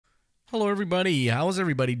Hello everybody, how's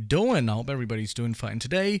everybody doing? I hope everybody's doing fine.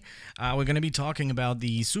 Today, we're going to be talking about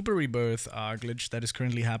the Super Rebirth glitch that is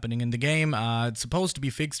currently happening in the game. It's supposed to be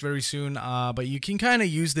fixed very soon, but you can kind of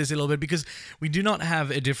use this a little bit because we do not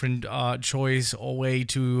have a different choice or way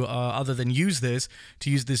to, other than use this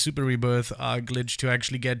Super Rebirth glitch to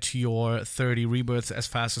actually get to your 30 rebirths as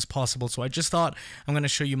fast as possible. So I just thought I'm going to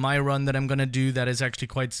show you my run that I'm going to do that is actually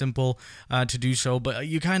quite simple to do so, but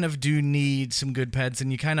you kind of do need some good pets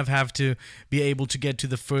and you kind of have to be able to get to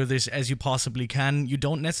the furthest as you possibly can. You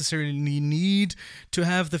don't necessarily need to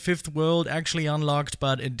have the 5th world actually unlocked,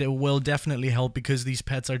 but it will definitely help because these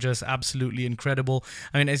pets are just absolutely incredible.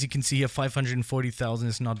 I mean, as you can see here, 540,000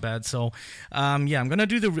 is not bad. So yeah, I'm gonna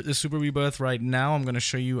do the Super Rebirth right now. I'm gonna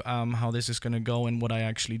show you how this is gonna go and what I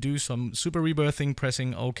actually do. So I'm Super Rebirthing,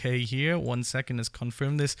 pressing OK here. 1 second, let's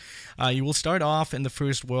confirm this. You will start off in the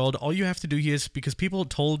 1st world. All you have to do here is, because people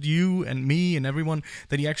told you and me and everyone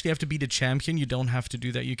that you actually have to be the champion, you don't have to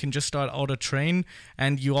do that. You can just start auto train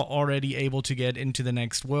and you are already able to get into the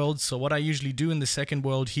next world. So what I usually do in the 2nd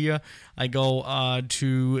world here, I go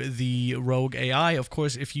to the rogue AI. Of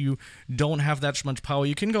course, if you don't have that much power,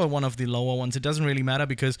 you can go one of the lower ones. It doesn't really matter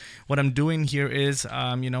because what I'm doing here is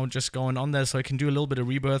you know, just going on there so I can do a little bit of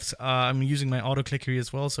rebirths. I'm using my auto clicker here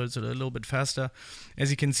as well, so it's a little bit faster, as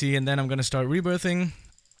you can see, and then I'm going to start rebirthing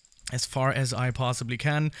as far as I possibly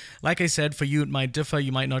can. Like I said, for you it might differ.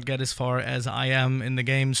 You might not get as far as I am in the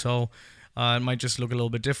game, so it might just look a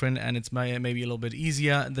little bit different and it's maybe a little bit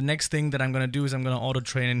easier. The next thing that I'm going to do is I'm going to auto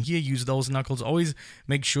train in here, use those knuckles. Always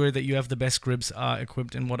make sure that you have the best grips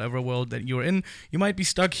equipped in whatever world that you're in. You might be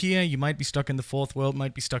stuck here, you might be stuck in the 4th world,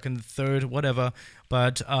 might be stuck in the 3rd, whatever,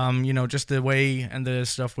 but you know, just the way and the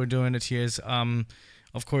stuff we're doing it here is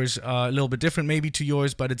of course, a little bit different maybe to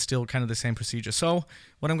yours, but it's still kind of the same procedure. So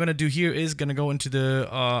what I'm going to do here is going to go into the,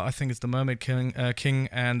 I think it's the Mermaid King,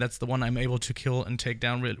 and that's the one I'm able to kill and take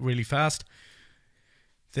down really fast.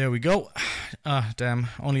 There we go. Damn,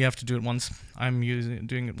 only have to do it once. I'm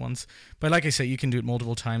doing it once. But like I said, you can do it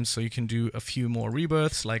multiple times, so you can do a few more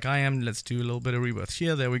rebirths like I am. Let's do a little bit of rebirth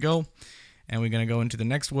here. There we go. And we're going to go into the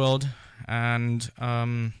next world. And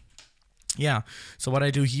yeah, so what I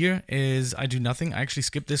do here is I do nothing. I actually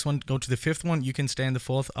skip this one, go to the 5th one. You can stay in the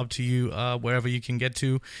 4th, up to you, wherever you can get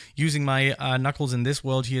to. Using my knuckles in this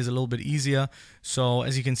world here is a little bit easier. So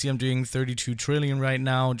as you can see, I'm doing 32 trillion right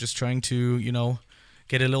now, just trying to, you know,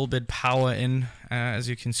 get a little bit power in, as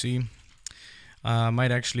you can see.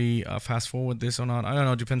 Might actually fast forward this or not. I don't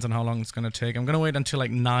know, it depends on how long it's going to take. I'm going to wait until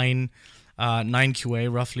like 9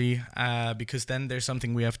 QA roughly, because then there's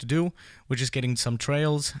something we have to do, which is getting some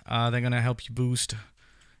trails. They're gonna help you boost,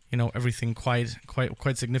 you know, everything quite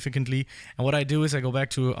significantly. And what I do is I go back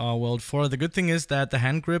to World 4. The good thing is that the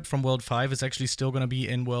hand grip from World 5 is actually still gonna be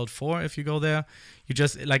in World 4 if you go there. You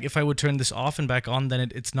just, like, if I would turn this off and back on,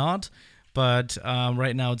 then it's not. But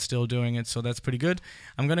right now it's still doing it, so that's pretty good.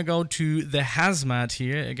 I'm gonna go to the hazmat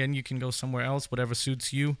here. Again, you can go somewhere else, whatever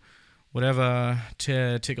suits you. Whatever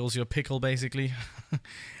tickles your pickle, basically.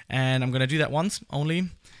 And I'm going to do that once only.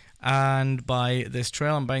 And buy this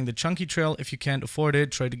trail. I'm buying the chunky trail. If you can't afford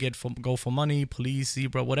it, try to go for money, police,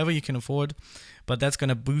 zebra, whatever you can afford. But that's going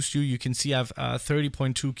to boost you. You can see I have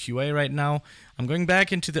 30.2 QA right now. I'm going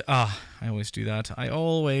back into the... I always do that. I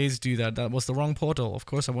always do that. That was the wrong portal. Of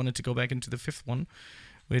course, I wanted to go back into the 5th one,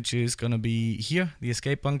 which is going to be here, the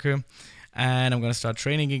escape bunker. And I'm going to start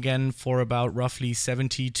training again for about roughly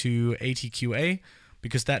 70 to 80 QA,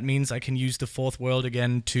 because that means I can use the 4th world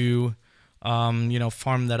again to, you know,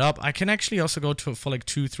 farm that up. I can actually also go for like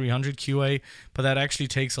 200-300 QA, but that actually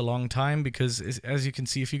takes a long time because, as you can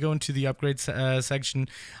see, if you go into the upgrade section,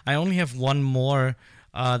 I only have one more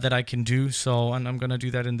that I can do. So, and I'm going to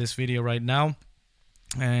do that in this video right now.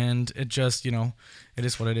 And it just, you know, it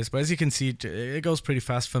is what it is. But as you can see, it goes pretty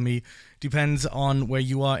fast for me. Depends on where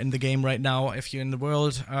you are in the game right now. If you're in the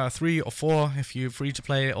world 3 or 4, if you're free to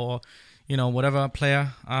play or, you know, whatever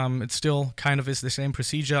player, it still kind of is the same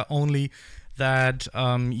procedure, only that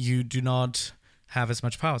you do not have as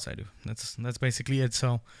much power as I do. That's basically it.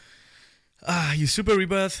 So you Super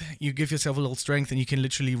Rebirth, you give yourself a little strength, and you can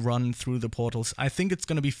literally run through the portals. I think it's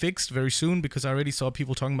going to be fixed very soon because I already saw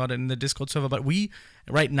people talking about it in the Discord server, but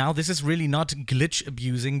right now, this is really not glitch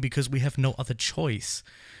abusing because we have no other choice.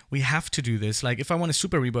 We have to do this. Like, if I want to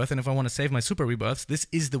Super Rebirth and if I want to save my Super Rebirths, this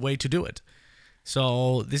is the way to do it.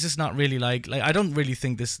 So this is not really like I don't really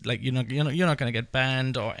think this, like, you're not gonna get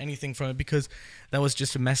banned or anything from it, because that was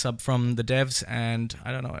just a mess up from the devs, and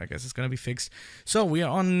I don't know, I guess it's gonna be fixed. So we are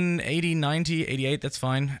on 80, 90, 88, that's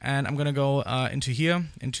fine, and I'm gonna go into here,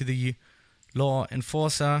 into the Law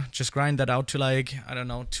Enforcer, just grind that out to, like, I don't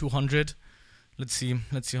know, 200. Let's see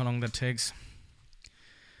how long that takes.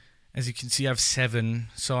 As you can see, I have 7,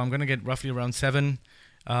 so I'm gonna get roughly around 7.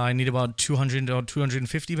 I need about 200 or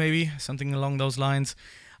 250 maybe, something along those lines.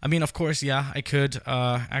 I mean, of course, yeah, I could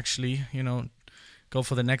actually, you know, go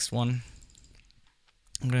for the next one.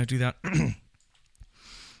 I'm gonna do that.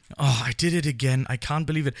 Oh, I did it again. I can't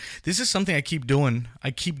believe it. This is something I keep doing.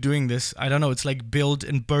 I keep doing this. I don't know. It's like built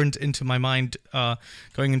and burnt into my mind,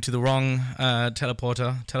 going into the wrong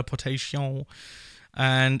teleportation.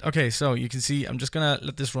 And okay, so you can see I'm just gonna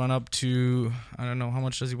let this run up to, I don't know, how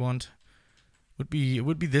much does he want? It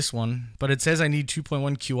would be this one, but it says I need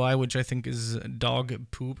 2.1 QI, which I think is dog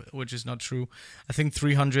poop, which is not true. I think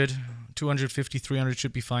 300, 250, 300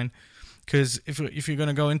 should be fine. Because if you're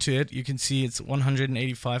gonna go into it, you can see it's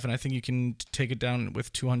 185, and I think you can take it down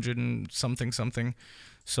with 200 and something.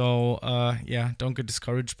 So yeah, don't get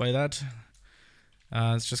discouraged by that.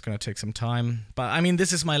 It's just gonna take some time. But I mean,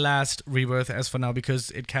 this is my last rebirth as for now,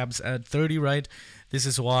 because it caps at 30, right? This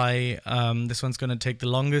is why this one's gonna take the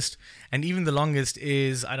longest, and even the longest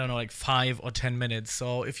is, I don't know, like 5 or 10 minutes.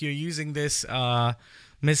 So if you're using this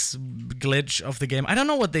miss glitch of the game, I don't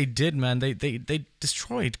know what they did, man. They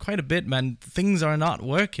destroyed quite a bit, man. Things are not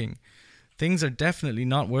working. Things are definitely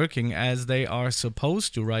not working as they are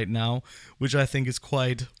supposed to right now, which I think is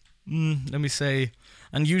quite, let me say,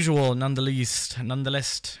 unusual nonetheless.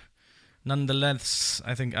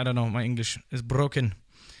 I think, I don't know, my English is broken.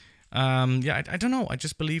 Yeah, I don't know. I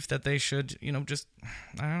just believe that they should, you know, just,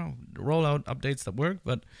 I don't know, roll out updates that work,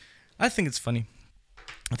 but I think it's funny.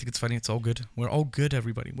 I think it's funny. It's all good. We're all good,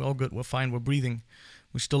 everybody. We're all good. We're fine. We're breathing.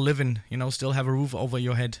 We're still living, you know, still have a roof over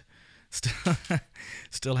your head.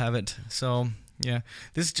 Still have it. So, yeah.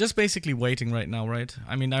 This is just basically waiting right now, right?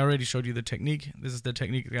 I mean, I already showed you the technique. This is the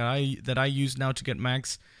technique that I use now to get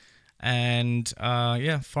max. And,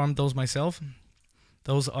 yeah, farmed those myself.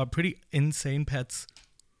 Those are pretty insane pets.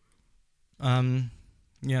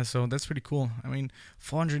 Yeah, so that's pretty cool. I mean,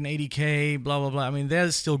 480k, blah, blah, blah. I mean,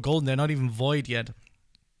 they're still golden. They're not even void yet.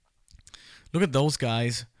 Look at those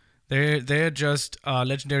guys. They're just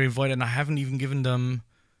legendary void, and I haven't even given them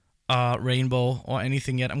rainbow or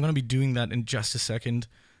anything yet. I'm going to be doing that in just a second.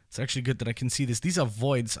 It's actually good that I can see this. These are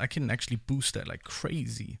voids. I can actually boost that like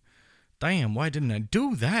crazy. Damn, why didn't I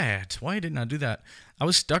do that? Why didn't I do that? I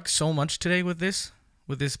was stuck so much today with this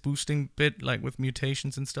boosting bit, like with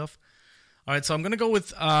mutations and stuff. Alright, so I'm going to go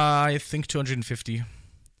with, I think 250.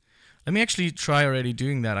 Let me actually try already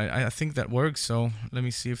doing that. I think that works, so let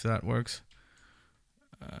me see if that works.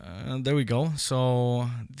 There we go. So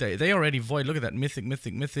they already void. Look at that.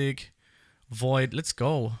 Mythic. Void. Let's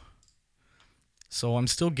go. So I'm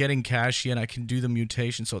still getting cash here, and I can do the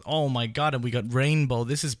mutation. So, oh my god, and we got rainbow.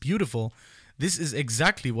 This is beautiful. This is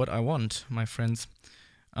exactly what I want, my friends.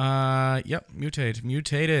 Yep, mutate.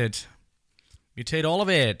 Mutate it. Mutate all of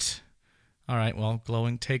it. Alright, well,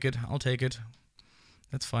 glowing. Take it. I'll take it.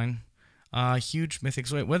 That's fine. Huge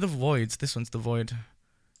mythics. Wait, where are the voids? This one's the void.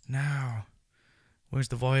 Now. Where's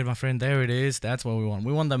the void, my friend? There it is. That's what we want.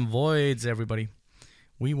 We want them voids, everybody.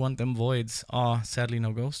 We want them voids. Ah, sadly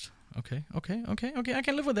no ghost. Okay. I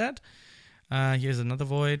can live with that. Here's another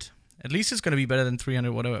void. At least it's gonna be better than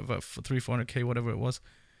 300, whatever, 400k, whatever it was.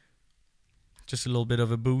 Just a little bit of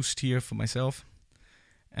a boost here for myself.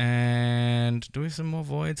 And do we have some more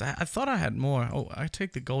voids? I thought I had more. Oh, I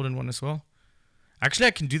take the golden one as well. Actually,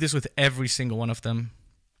 I can do this with every single one of them.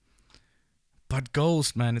 But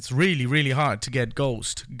ghost, man, it's really, really hard to get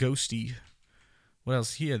ghost. Ghosty. What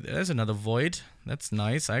else here? There's another void. That's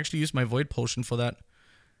nice. I actually used my void potion for that.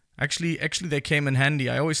 Actually, they came in handy.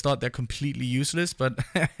 I always thought they're completely useless, but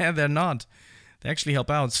they're not. They actually help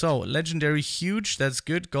out. So, legendary huge. That's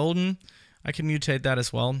good. Golden. I can mutate that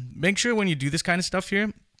as well. Make sure when you do this kind of stuff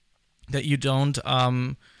here that you don't,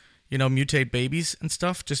 you know, mutate babies and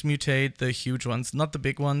stuff. Just mutate the huge ones. Not the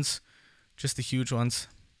big ones. Just the huge ones.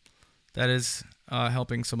 That is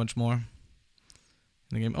helping so much more in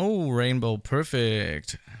the game. Oh, rainbow.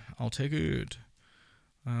 Perfect. I'll take it.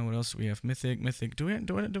 What else do we have? Mythic. Do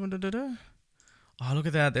it. Oh, look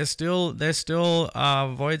at that. There's still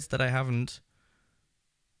voids that I haven't.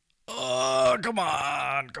 Oh, come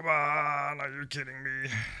on. Are you kidding me?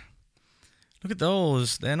 Look at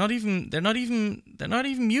those. They're not even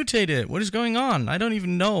mutated. What is going on? I don't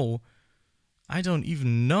even know,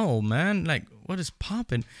 man. Like, what is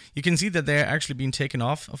popping? You can see that they're actually being taken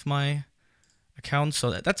off of my account,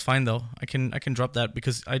 so that's fine though. I can drop that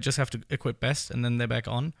because I just have to equip best and then they're back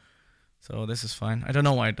on. So this is fine. I don't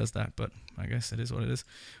know why it does that, but I guess it is what it is.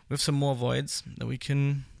 We have some more voids that we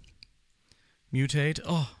can mutate.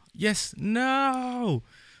 Oh, yes. No.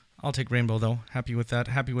 I'll take rainbow though. Happy with that.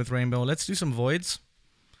 Happy with rainbow. Let's do some voids.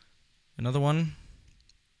 Another one.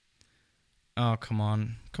 Oh, come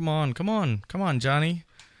on. Come on, come on. Come on, Johnny.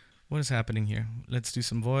 What is happening here? Let's do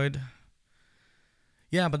some void.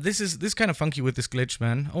 Yeah, but this kind of funky with this glitch,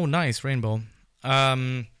 man. Oh, nice, rainbow.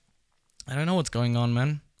 I don't know what's going on,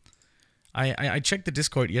 man. I checked the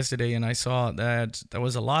Discord yesterday and I saw that there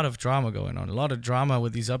was a lot of drama going on. A lot of drama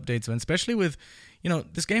with these updates, man. Especially with, you know,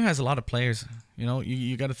 this game has a lot of players. You know,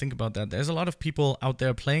 you got to think about that. There's a lot of people out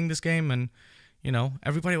there playing this game, and you know,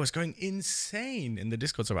 everybody was going insane in the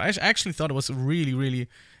Discord server. I actually thought it was really, really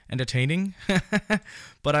entertaining.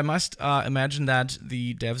 But I must imagine that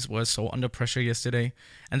the devs were so under pressure yesterday,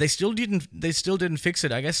 and they still didn't fix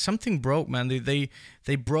it. I guess something broke, man. They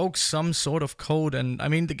broke some sort of code, and I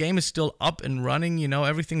mean, the game is still up and running, you know,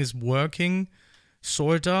 everything is working,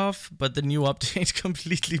 sort of, but the new update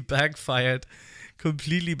completely backfired.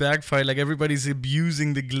 Like, everybody's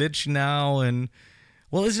abusing the glitch now, and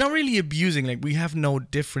well, it's not really abusing. Like, we have no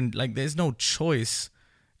different, like, there's no choice.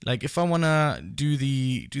 Like, if I want to do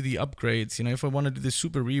the upgrades, you know, if I want to do the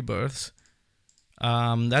super rebirths,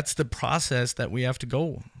 that's the process that we have to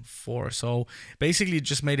go for. So basically it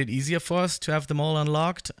just made it easier for us to have them all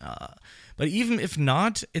unlocked. But even if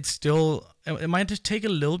not, it's still, it might just take a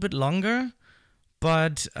little bit longer,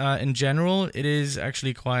 but in general, it is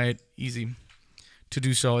actually quite easy to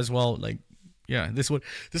do so as well. Like, yeah, this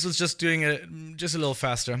was just doing it just a little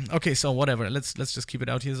faster. Okay, so whatever. Let's just keep it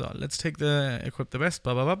out here. So let's take the equip the best.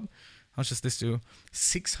 Blah, blah, blah. How much does this do?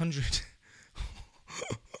 600.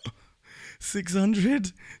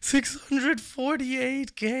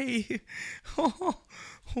 648k.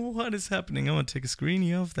 What is happening? I'm gonna take a screen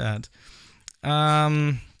here of that.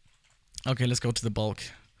 Okay, let's go to the bulk.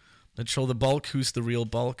 Let's show the bulk who's the real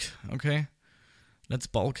bulk. Okay, let's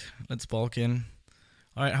bulk in.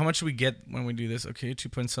 All right, how much do we get when we do this? Okay, 2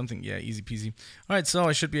 point something. Yeah, easy peasy. All right, so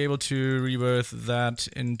I should be able to rebirth that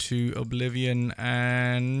into Oblivion.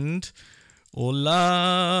 And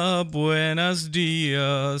hola, buenos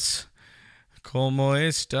dias, como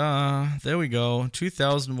está? There we go,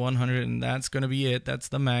 2,100, and that's gonna be it. That's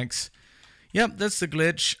the max. Yep, that's the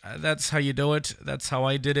glitch. That's how you do it. That's how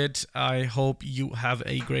I did it. I hope you have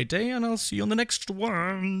a great day, and I'll see you on the next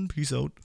one. Peace out.